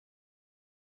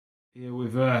Here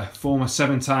with former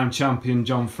seven-time champion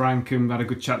John Francome. We had a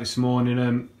good chat this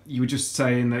morning. You were just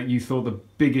saying that you thought the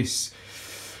biggest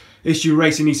issue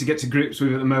racing needs to get to grips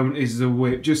with at the moment is the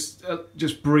whip.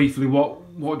 Just briefly, what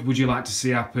would you like to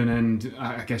see happen? And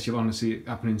I guess you'll want to see it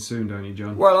happening soon, don't you,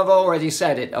 John? Well, I've already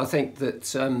said it. I think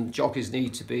that jockeys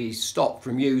need to be stopped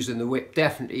from using the whip.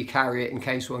 Definitely carry it in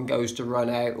case one goes to run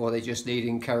out, or they just need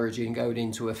encouraging going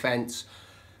into a fence.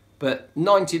 But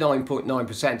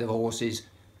 99.9% of horses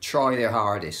try their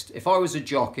hardest. If I was a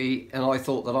jockey and I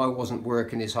thought that I wasn't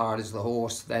working as hard as the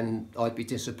horse, then I'd be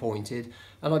disappointed.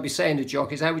 And I'd be saying to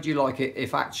jockeys, how would you like it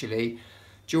if actually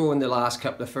during the last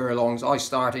couple of furlongs I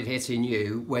started hitting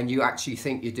you when you actually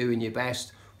think you're doing your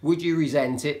best? Would you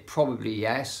resent it? Probably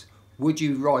yes. Would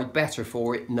you ride better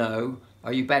for it? No.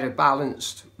 Are you better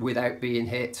balanced without being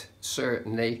hit?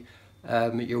 Certainly.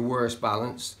 You're worse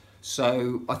balanced.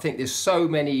 So I think there's so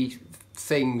many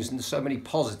things and so many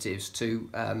positives to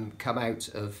come out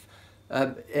of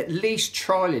at least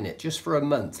trialling it just for a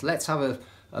month. Let's have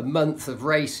a month of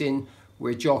racing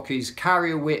where jockeys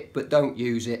carry a whip but don't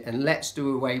use it, and let's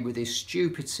do away with this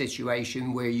stupid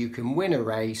situation where you can win a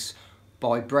race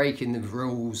by breaking the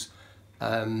rules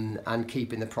and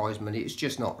keeping the prize money. It's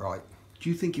just not right. Do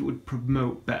you think it would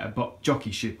promote better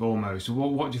jockeyship almost?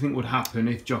 What do you think would happen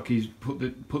if jockeys put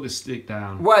the stick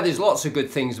down? Well, there's lots of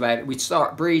good things about it. We'd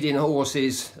start breeding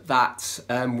horses that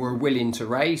were willing to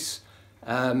race.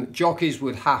 Jockeys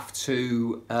would have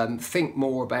to think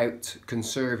more about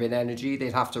conserving energy.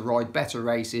 They'd have to ride better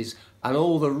races, and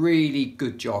all the really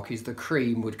good jockeys, the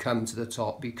cream, would come to the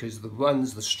top, because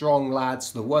the strong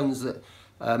lads, the ones that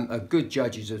are good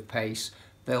judges of pace,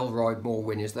 they'll ride more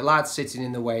winners. The lads sitting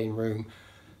in the weighing room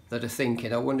that are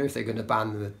thinking, I wonder if they're going to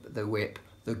ban the whip,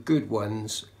 the good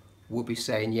ones will be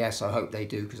saying, yes, I hope they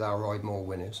do, because I'll ride more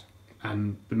winners.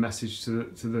 And the message to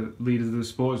the leaders of the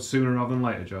sport is sooner rather than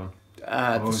later, John?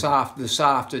 This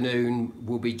afternoon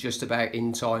will be just about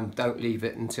in time. Don't leave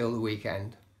it until the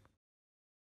weekend.